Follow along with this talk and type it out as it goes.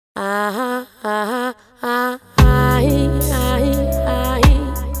Ah, ah, ah, ah,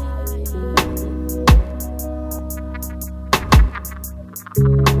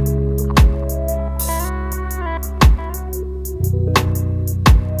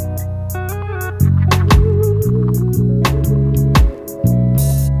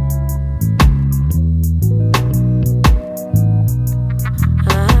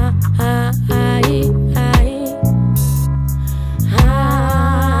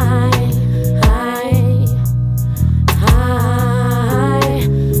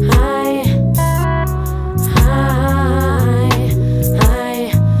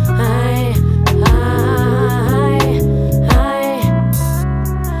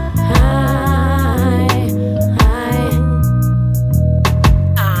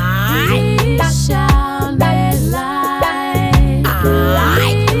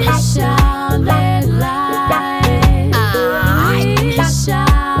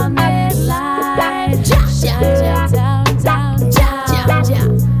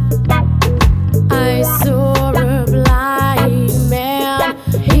 I saw a blind man.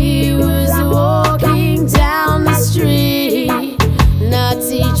 He was walking down the street,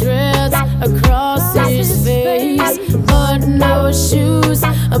 Nazi dreads across his face, but no shoes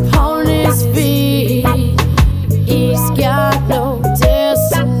upon his feet. He's got no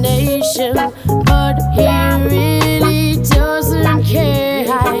destination, but he really doesn't care.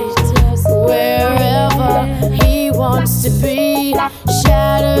 Wherever he wants to be,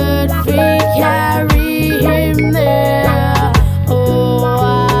 shattered feet carry him there. Oh,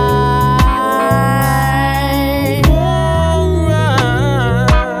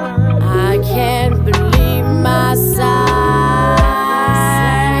 I can't believe my sight.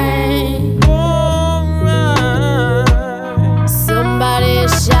 Somebody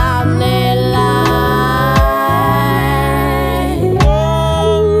shine their light.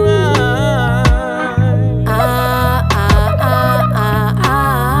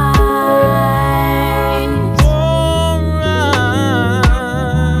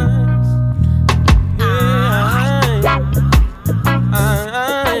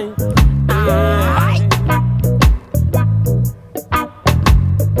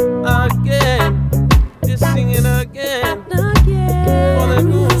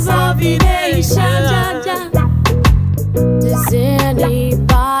 Does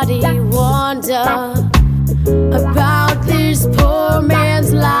anybody wonder about this poor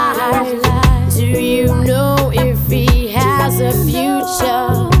man's life? Do you know if he has a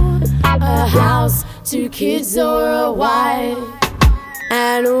future, a house, 2 kids or a wife?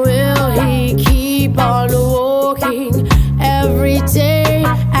 And will he keep on walking every day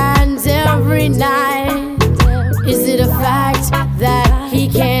and every night? Is it a fact that he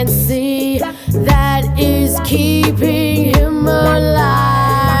can't see that is keeping him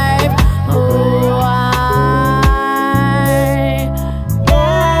alive? Oh,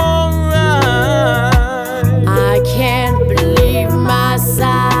 I can't believe my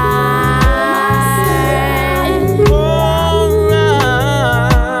sight.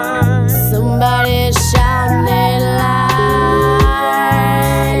 Somebody shine their light.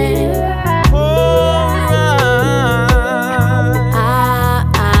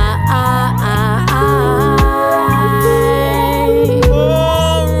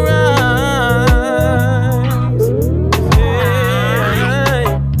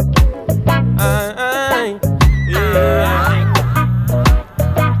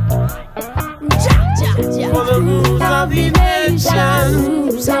 For the rules of the nation,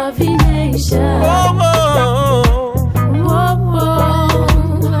 rules of the nation. Oh, oh, oh,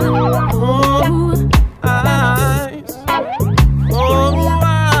 oh, oh, eyes, oh,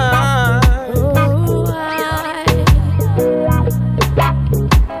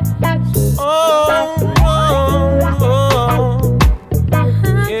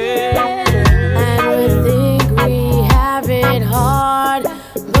 and we think we have it hard,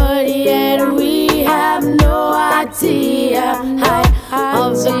 but yet we have no idea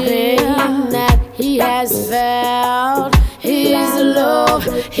of the pain that he has felt. His love,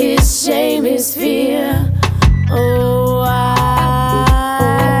 his shame, his fear. Oh, I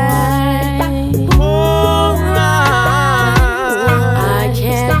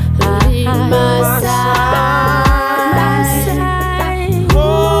can't believe my sight.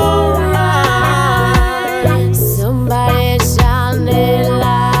 Somebody shine their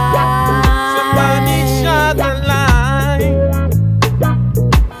light.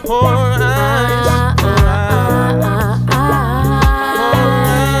 Oh,